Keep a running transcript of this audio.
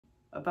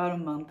about a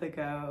month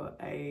ago,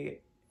 I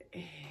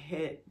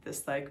hit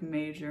this like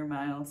major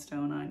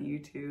milestone on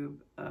YouTube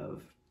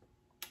of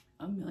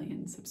 1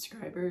 million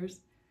subscribers,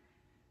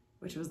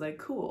 which was like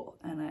cool.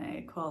 And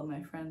I called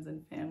my friends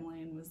and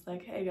family and was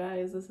like, hey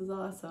guys, this is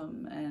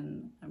awesome.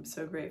 And I'm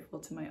so grateful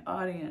to my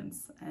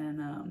audience,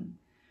 and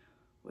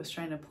was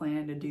trying to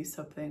plan to do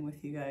something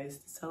with you guys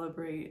to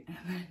celebrate. And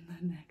then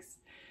the next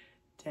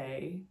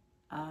day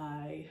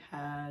I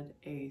had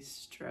a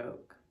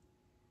stroke.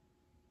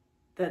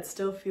 That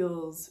still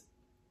feels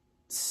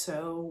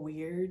so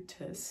weird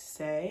to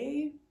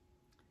say,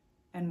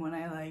 and when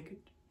I like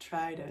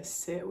try to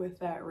sit with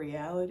that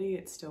reality,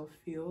 it still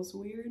feels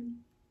weird.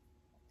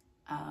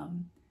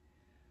 I'm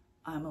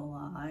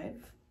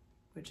alive,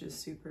 which is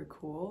super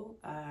cool.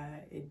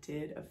 It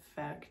did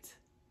affect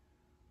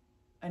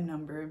a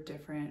number of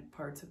different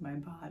parts of my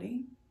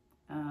body.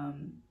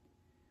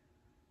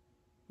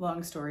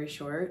 Long story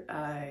short,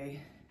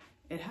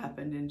 it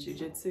happened in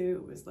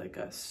jiu-jitsu. It was like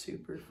a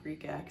super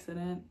freak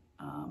accident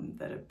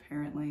that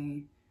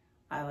apparently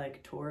I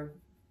like tore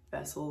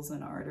vessels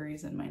and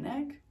arteries in my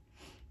neck,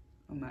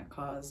 and that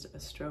caused a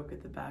stroke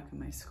at the back of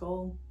my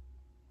skull.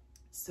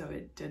 So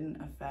it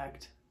didn't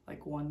affect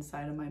like one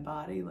side of my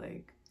body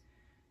like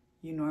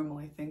you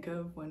normally think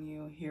of when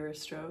you hear a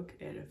stroke.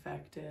 It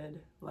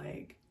affected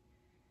like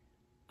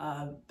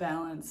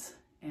balance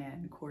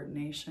and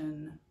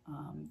coordination,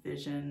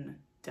 vision,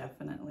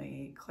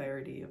 definitely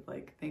clarity of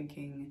like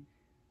thinking,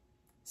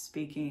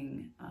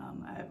 speaking.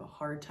 I have a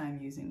hard time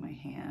using my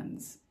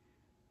hands.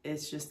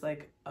 It's just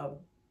like a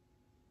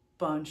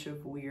bunch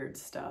of weird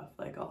stuff.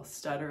 Like I'll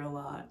stutter a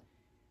lot.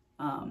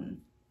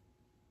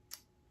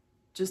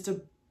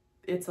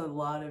 It's a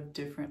lot of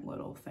different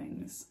little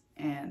things,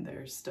 and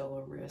there's still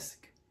a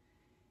risk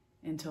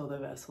until the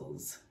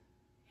vessels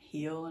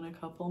heal in a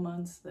couple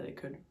months that it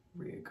could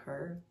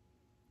reoccur.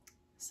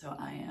 So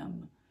I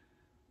am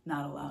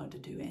not allowed to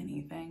do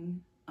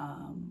anything.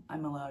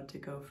 I'm allowed to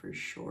go for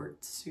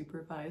short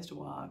supervised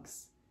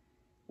walks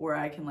where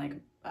I can like,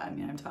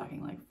 I'm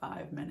talking like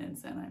 5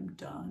 minutes and I'm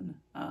done.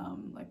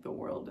 Like the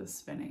world is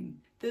spinning.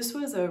 This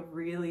was a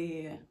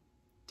really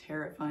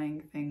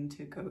terrifying thing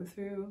to go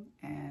through,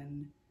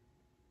 and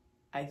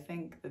I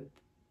think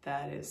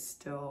that is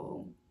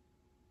still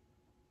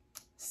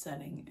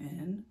setting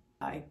in.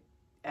 I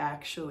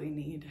actually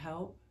need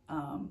help.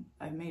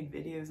 I've made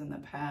videos in the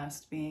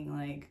past being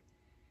like,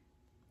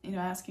 you know,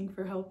 asking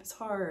for help is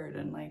hard,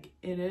 and like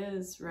it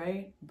is,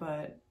 right?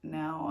 But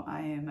now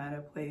I am at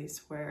a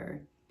place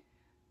where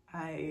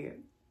I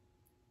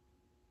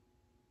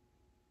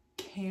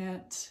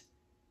can't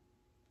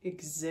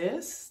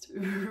exist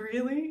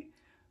really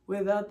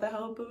without the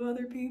help of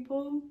other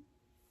people.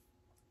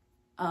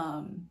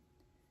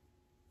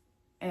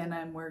 And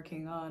I'm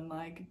working on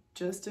like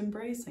just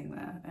embracing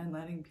that and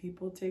letting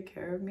people take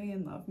care of me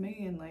and love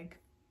me and like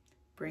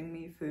bring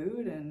me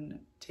food and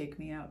take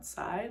me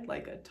outside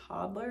like a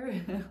toddler.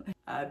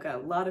 I've got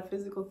a lot of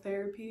physical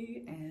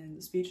therapy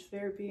and speech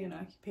therapy and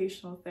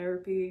occupational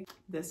therapy.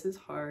 This is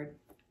hard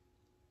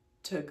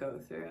to go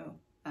through,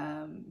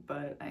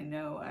 but I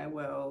know I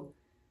will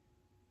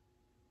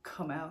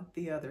come out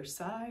the other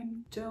side.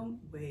 Don't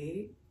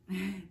wait.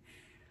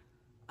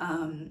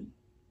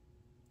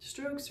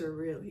 Strokes are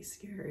really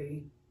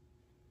scary,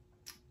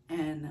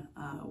 and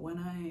when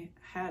I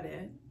had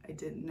it, I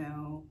didn't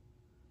know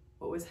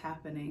what was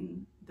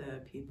happening.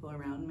 The people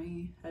around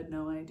me had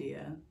no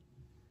idea,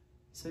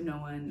 so no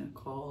one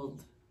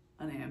called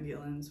an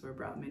ambulance or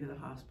brought me to the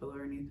hospital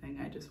or anything.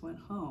 I just went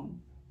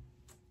home.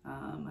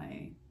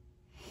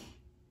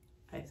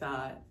 I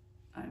thought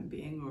I'm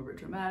being over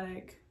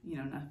dramatic, you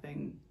know,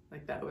 nothing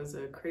like that. Was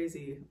a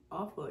crazy,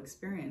 awful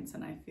experience,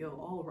 and I feel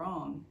all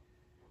wrong.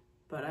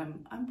 But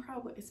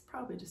it's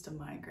probably just a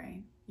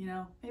migraine, you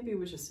know? Maybe it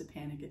was just a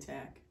panic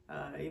attack,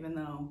 even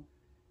though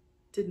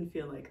it didn't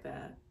feel like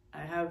that.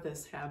 I have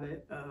this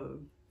habit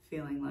of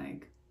feeling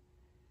like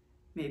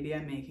maybe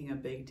I'm making a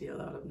big deal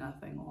out of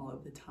nothing all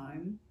of the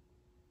time.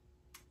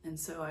 And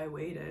so I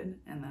waited,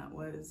 and that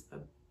was a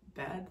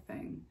bad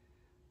thing.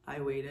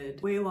 I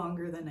waited way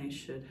longer than I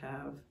should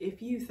have.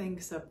 If you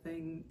think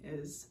something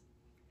is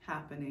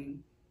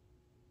happening,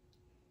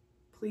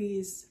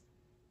 please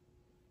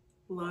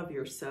love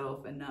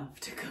yourself enough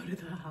to go to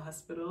the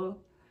hospital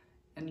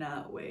and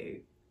not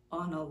wait.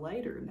 On a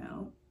lighter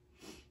note,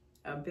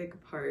 a big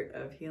part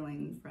of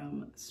healing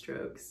from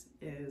strokes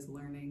is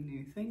learning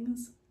new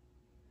things.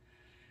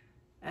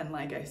 And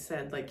like I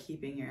said, like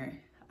keeping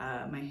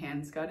my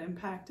hands got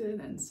impacted,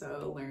 and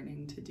so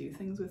learning to do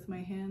things with my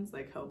hands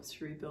like helps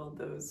to rebuild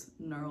those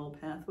neural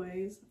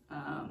pathways.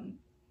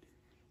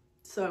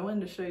 So I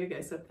wanted to show you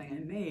guys something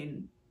I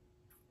made,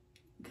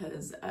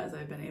 because as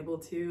I've been able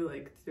to,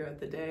 like throughout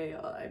the day,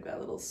 I've got a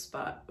little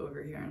spot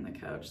over here on the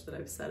couch that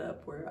I've set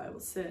up where I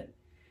will sit.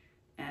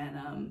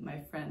 And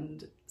my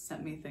friend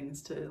sent me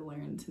things to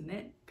learn to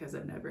knit, because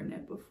I've never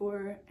knit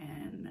before,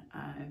 and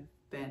I've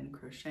been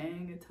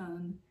crocheting a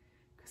ton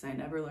because I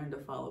never learned to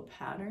follow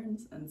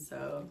patterns. And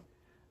so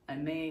I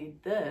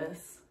made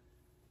this.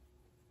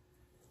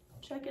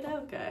 Check it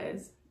out,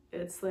 guys.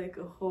 it's like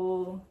it's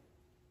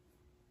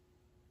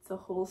a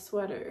whole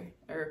sweater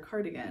or a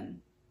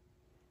cardigan.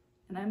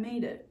 And I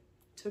made it.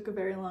 Took a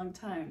very long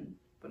time,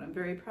 but I'm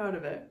very proud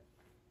of it.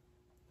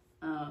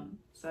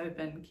 So I've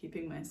been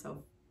keeping myself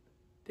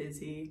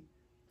busy,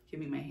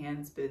 keeping my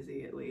hands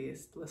busy at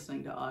least,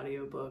 listening to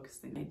audiobooks.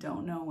 I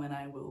don't know when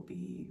I will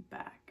be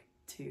back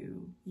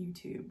to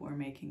YouTube or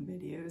making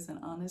videos, and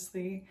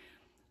honestly,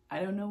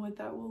 I don't know what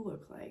that will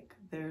look like.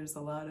 There's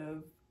a lot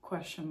of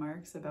question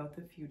marks about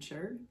the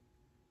future.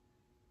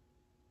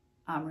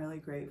 I'm really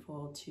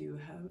grateful to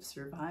have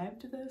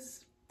survived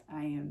this.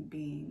 I am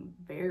being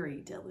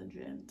very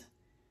diligent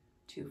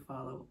to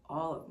follow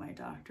all of my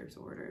doctor's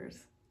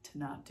orders, to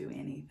not do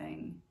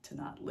anything, to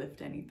not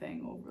lift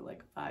anything over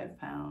like 5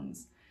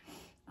 pounds,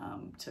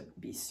 to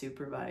be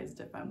supervised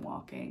if I'm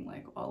walking,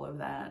 like all of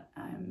that.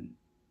 I'm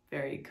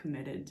very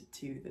committed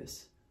to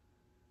this,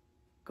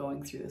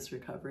 going through this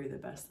recovery the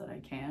best that I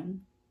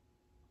can,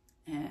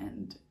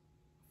 and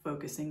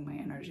focusing my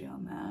energy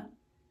on that.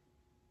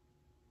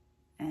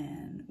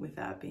 And with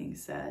that being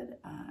said,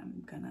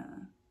 I'm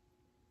gonna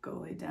go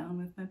lay down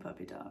with my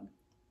puppy dog.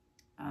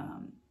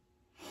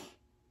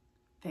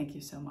 Thank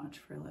you so much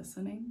for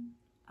listening.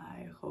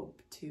 I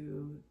hope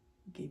to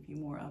give you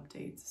more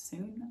updates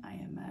soon. I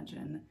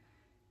imagine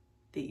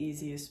the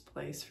easiest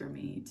place for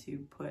me to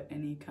put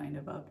any kind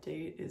of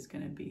update is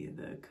going to be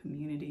the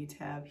community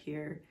tab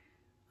here,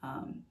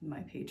 my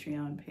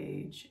Patreon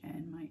page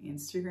and my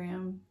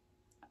Instagram.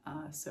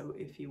 So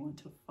if you want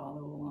to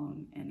follow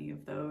along any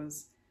of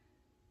those,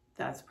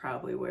 that's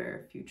probably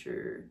where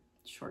future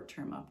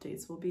short-term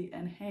updates will be.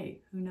 And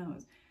hey, who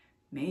knows?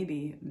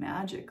 Maybe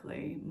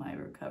magically my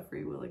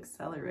recovery will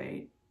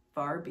accelerate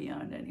far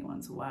beyond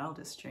anyone's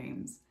wildest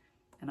dreams,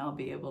 and I'll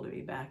be able to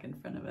be back in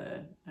front of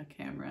a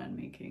camera and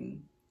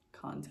making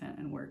content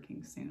and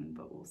working soon,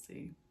 but we'll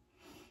see.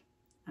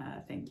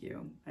 Thank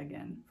you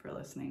again for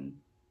listening.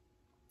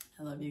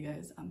 I love you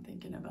guys. I'm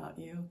thinking about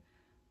you.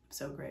 I'm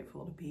so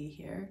grateful to be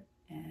here,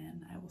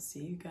 and I will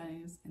see you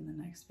guys in the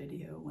next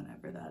video,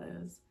 whenever that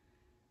is.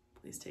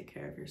 Please take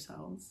care of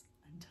yourselves.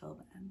 Until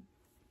then,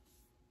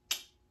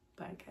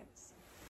 bye guys.